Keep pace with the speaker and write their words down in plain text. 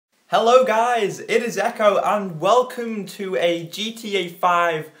Hello guys, it is Echo and welcome to a GTA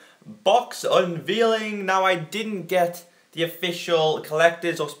 5 box unveiling. Now I didn't get the official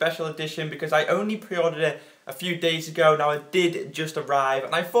collector's or special edition because I only pre-ordered it a few days ago. Now it did just arrive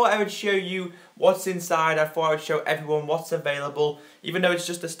and I thought I would show you what's inside. I thought I would show everyone what's available. Even though it's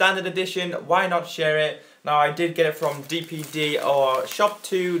just a standard edition, why not share it? Now I did get it from DPD or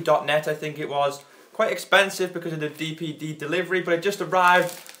shop2.net I think it was. Quite expensive because of the DPD delivery, but it just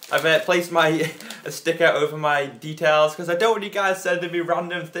arrived. I've placed my sticker over my details because I don't want you guys to send me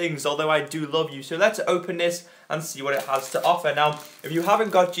random things, although I do love you. So let's open this and see what it has to offer. Now, if you haven't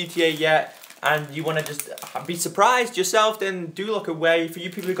got GTA yet and you want to just be surprised yourself, then do look away. For you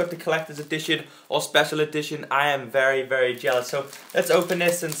people who got the collector's edition or special edition, I am very, very jealous. So let's open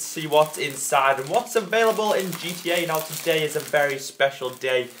this and see what's inside and what's available in GTA. Now, today is a very special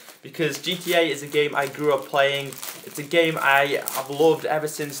day, because GTA is a game I grew up playing. It's a game I have loved ever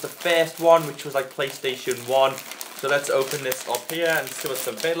since the first one, which was like PlayStation 1. So let's open this up here and see what's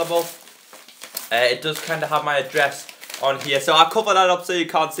available. It does kind of have my address on here. So I'll cover that up so you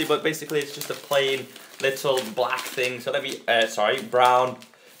can't see, but basically it's just a plain little black thing. So let me, brown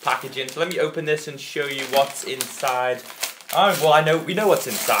packaging. So let me open this and show you what's inside. Oh, well, we know what's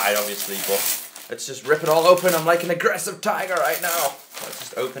inside, obviously, but let's just rip it all open. I'm like an aggressive tiger right now. Let's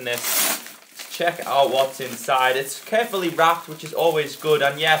just open this. Check out what's inside. It's carefully wrapped, which is always good.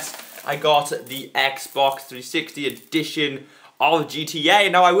 And yes, I got the Xbox 360 edition of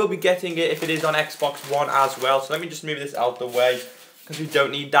GTA. Now, I will be getting it if it is on Xbox One as well. So let me just move this out the way, because we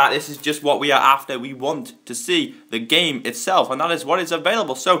don't need that. This is just what we are after. We want to see the game itself, and that is what is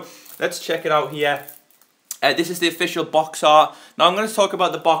available. So let's check it out here. This is the official box art. Now I'm going to talk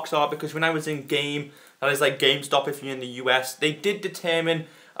about the box art because when I was in game, that is like GameStop if you're in the US, they did determine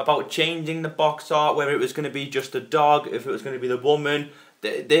about changing the box art, whether it was going to be just a dog, if it was going to be the woman.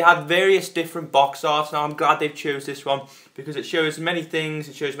 They had various different box arts. Now I'm glad they've chose this one because it shows many things,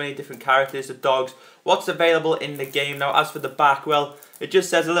 it shows many different characters, the dogs, what's available in the game. Now as for the back, well, it just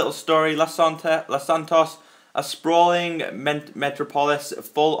says a little story. Los Santos, a sprawling metropolis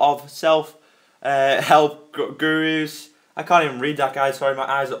full of help gurus. I can't even read that, guys. Sorry, my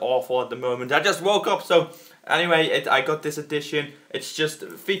eyes are awful at the moment. I just woke up. So anyway, I got this edition. It's just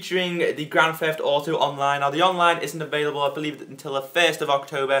featuring the Grand Theft Auto Online. Now the online isn't available, I believe, until the 1st of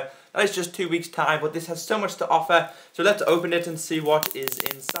October. That is just 2 weeks time, but this has so much to offer. So let's open it and see what is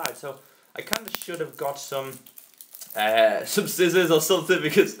inside. So I kind of should have got some scissors or something,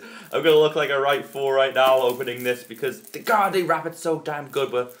 because I'm gonna look like a right fool right now opening this, because God, they wrap it so damn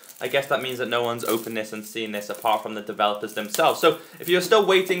good. But I guess that means that no one's opened this and seen this apart from the developers themselves. So if you're still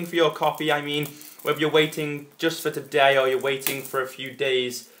waiting for your copy, I mean, whether you're waiting just for today or you're waiting for a few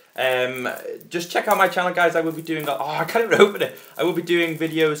days, just check out my channel, guys. I will be doing, I can't even open it. I will be doing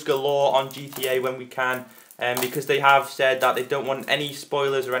videos galore on GTA when we can, because they have said that they don't want any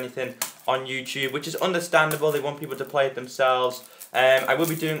spoilers or anything on YouTube, which is understandable. They want people to play it themselves. I will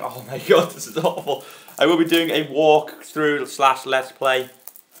be doing, oh my god, this is awful. I will be doing a walkthrough / let's play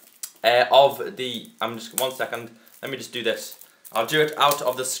of the, one second, let me just do this. I'll do it out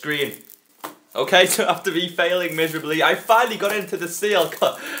of the screen. Okay, so after me failing miserably, I finally got into the seal.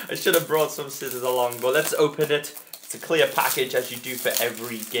 I should have brought some scissors along, but let's open it. It's a clear package, as you do for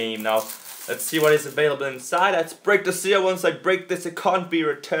every game. Now, let's see what is available inside. Let's break the seal. Once I break this, it can't be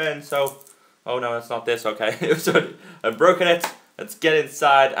returned, so, oh no, it's not this, okay. I've broken it. Let's get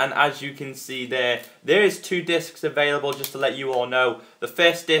inside, and as you can see there is 2 discs available, just to let you all know. The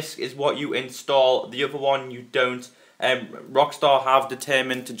first disc is what you install, the other one you don't. Rockstar have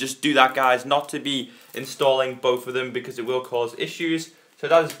determined to just do that, guys, not to be installing both of them because it will cause issues. So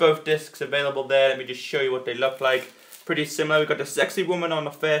that is both discs available there. Let me just show you what they look like. Pretty similar. We've got the sexy woman on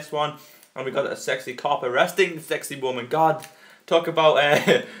the first one, and we've got a sexy cop arresting the sexy woman. God, talk about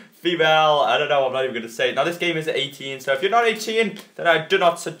female, I don't know, I'm not even going to say it. Now this game is 18, so if you're not 18, then I do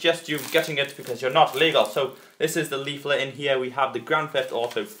not suggest you getting it because you're not legal. So this is the leaflet. In here we have the Grand Theft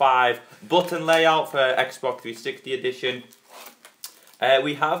Auto 5 button layout for Xbox 360 edition.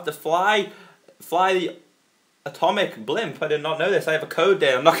 We have the fly the atomic blimp. I did not know this. I have a code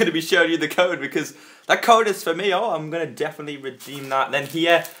there. I'm not going to be showing you the code because that code is for me. Oh, I'm going to definitely redeem that. And then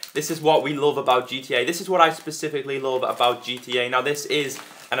here, this is what we love about GTA. This is what I specifically love about GTA. Now this is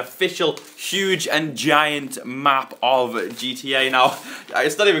an official huge and giant map of GTA. Now,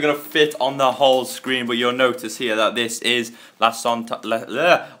 it's not even going to fit on the whole screen, but you'll notice here that this is Los Santos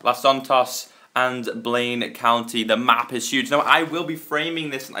and Blaine County. The map is huge. Now, I will be framing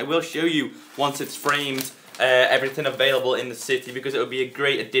this, and I will show you once it's framed everything available in the city, because it will be a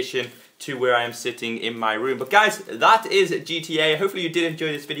great addition to where I am sitting in my room. But guys, that is GTA. Hopefully you did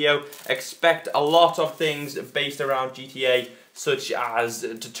enjoy this video. Expect a lot of things based around GTA, such as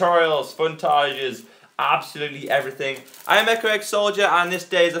tutorials, montages, absolutely everything. I am Echo X Soldier, and this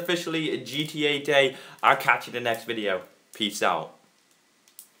day is officially GTA Day. I'll catch you in the next video. Peace out.